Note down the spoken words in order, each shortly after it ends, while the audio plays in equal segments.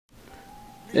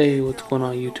Hey, what's going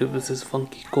on YouTube? This is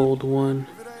Funky Gold 1.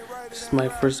 This is my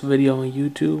first video on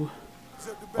YouTube.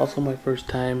 Also my first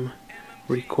time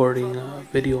recording a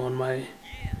video on my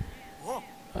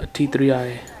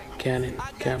T3i Canon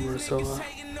camera. So I'm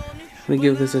gonna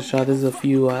give this a shot. This is a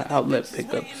few outlet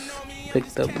pickups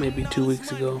picked up maybe 2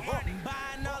 weeks ago.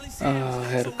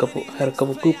 Had a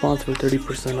couple coupons for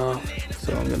 30% off.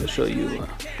 So I'm gonna show you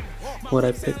what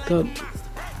I picked up.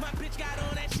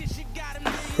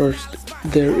 First,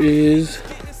 there is,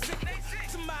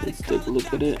 let's take a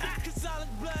look at it.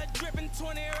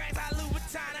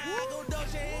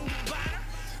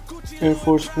 Air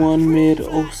Force One mid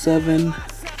 07,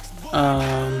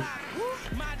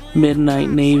 Midnight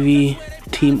Navy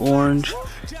Team Orange,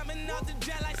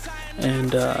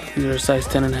 and these are size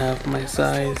 10.5, my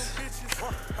size.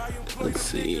 Let's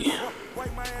see.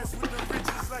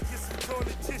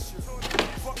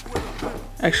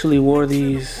 Actually wore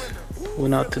these.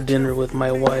 Went out to dinner with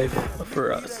my wife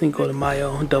for Cinco de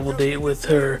Mayo, double date with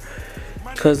her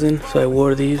cousin, so I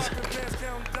wore these.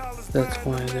 That's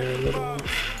why they're a little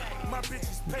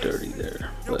dirty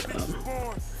there, but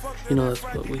you know, that's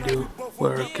what we do,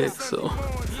 wear our kicks. So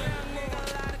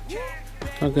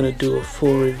I'm gonna do a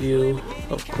full review,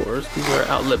 of course. These are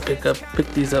outlet pickup.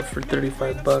 Picked these up for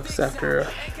 35 bucks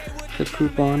after the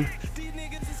coupon.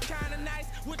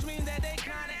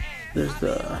 There's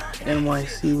the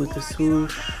NYC with the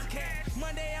swoosh,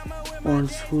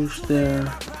 orange swoosh there.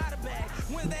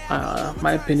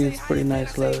 My opinion, it's pretty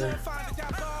nice leather.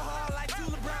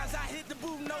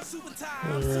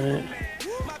 Alright,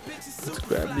 let's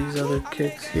grab these other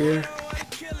kicks here.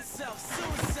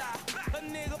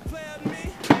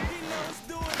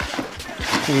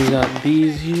 And we got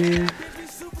these here.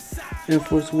 Air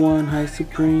Force One High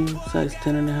Supreme, size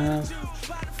 10.5.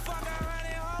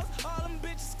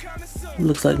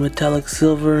 Looks like metallic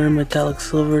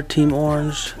silver, team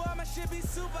orange,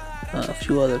 a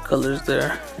few other colors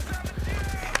there.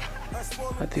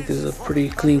 I think this is a pretty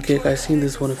clean kick. I've seen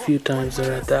this one a few times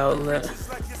there at the outlet.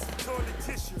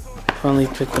 Finally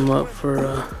picked them up for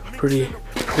a pretty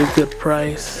good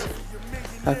price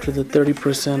after the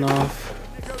 30% off.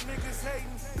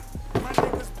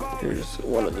 Here's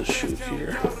one of the shoes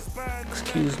here.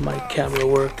 Excuse my camera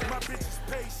work.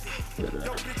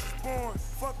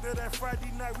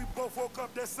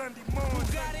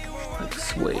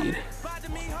 Like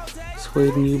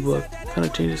suede nubuck, kind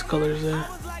of changes colors there.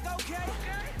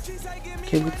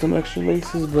 Came with some extra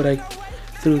laces, but I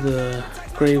threw the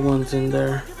gray ones in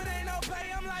there.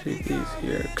 See, these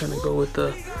here kind of go with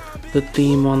the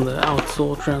theme on the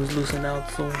outsole, translucent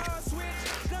outsole.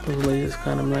 Those laces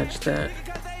kind of match that.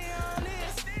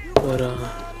 But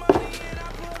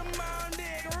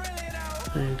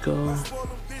there you go.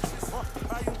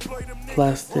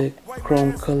 Plastic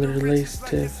chrome colored lace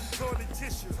tips.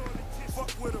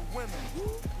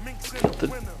 Got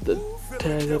the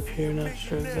tag up here, not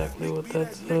sure exactly what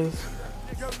that says.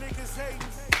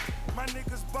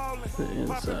 The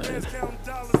inside.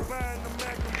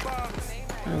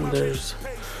 And there's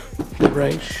the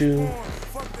right shoe.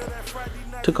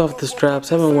 Took off the straps,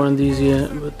 haven't worn these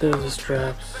yet, but there's the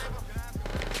straps.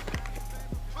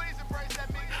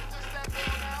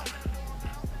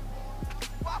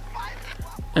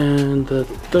 And the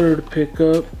third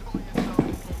pickup,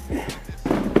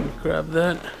 grab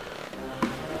that.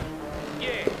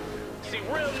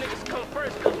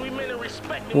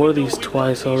 Wore these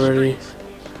twice already.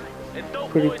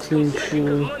 Pretty clean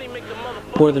shoe.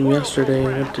 Wore them yesterday.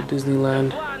 Went to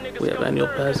Disneyland. We have annual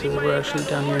passes. We're actually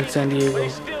down here in San Diego.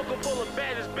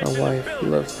 My wife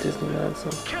loves Disneyland, so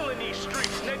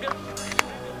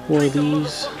wore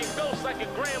these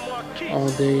all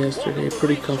day yesterday.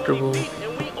 Pretty comfortable.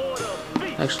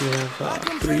 Actually have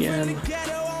 3M.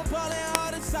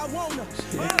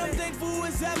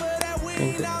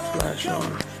 Can't get the flash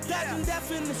on.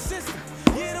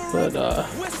 But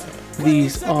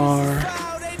these are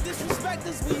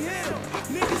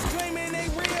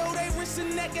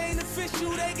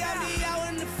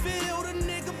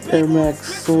Air Max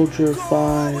Soldier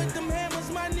 5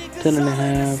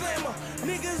 10.5.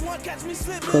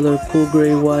 Color cool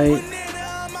gray white.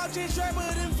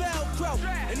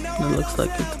 It looks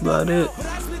like it's about it.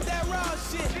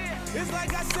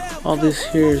 All this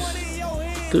here is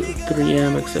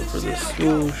 3M except for the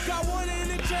swoosh.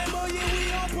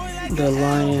 The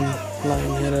lion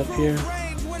head up here.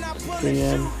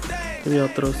 3M. Maybe I'll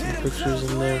throw some pictures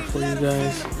in there for you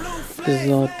guys. This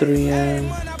is all 3M.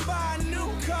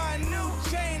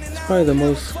 It's probably the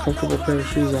most comfortable pair of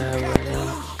shoes I have right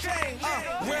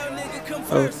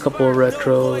now. A couple of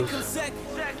retros.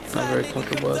 Not very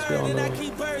comfortable, as we all know.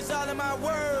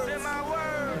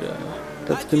 Yeah.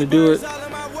 that's gonna do it.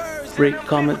 Rate,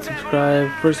 comment, subscribe.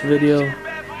 First video,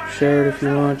 share it if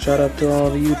you want. Shout out to all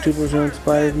the YouTubers who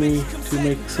inspired me to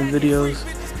make some videos.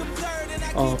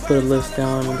 I'll put a list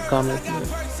down in the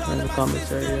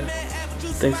comments area.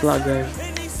 Thanks a lot, guys.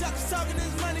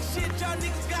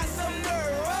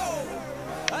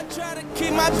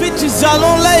 Keep my bitches all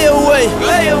on layaway.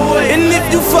 And if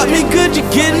you fuck me good,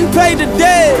 you're getting paid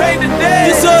today.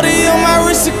 This order on my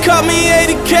wrist, it cost me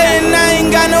 80K, and I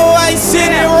ain't got no ice in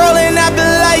it. Rolling out the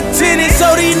light tinted,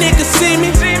 so these niggas see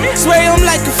me. Spray them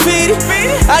like a fitty.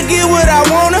 I get what I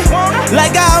wanna,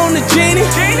 like I own the genie.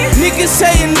 Niggas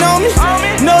hating on me,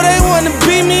 know they wanna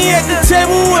beat me at the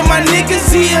table with my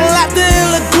niggas eating lobster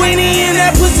and linguine, and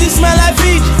that pussy smell like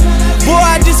Fiji. Boy,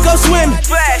 I just go swimming.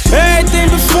 Everything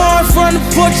before, from the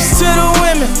porches to the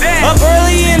women. Up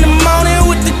early in the morning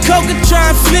with the coca, try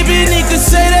and flip it. Niggas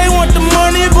say they want the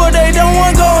money, but they don't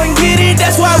want to go and get it.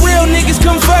 That's why real niggas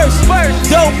come first.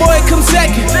 Dope boy come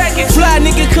second. Fly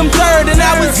nigga come third. And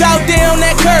I was out there on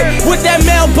that curb with that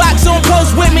mailbox on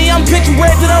post with me. I'm pitching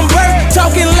bread to them bird.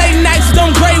 Talking late nights with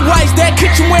them gray whites. That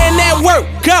kitchen wearing that work.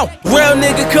 Go. Real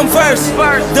nigga come first.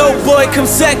 Dope boy come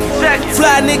second.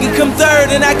 Fly nigga come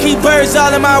third. And I keep birds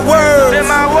all in my words.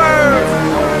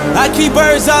 I keep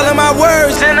birds all in my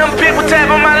words. And them people tap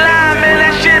on my line, man,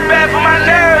 that shit bad for my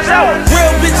nerves.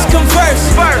 Real bitches come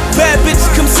first, bad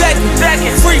bitches come second.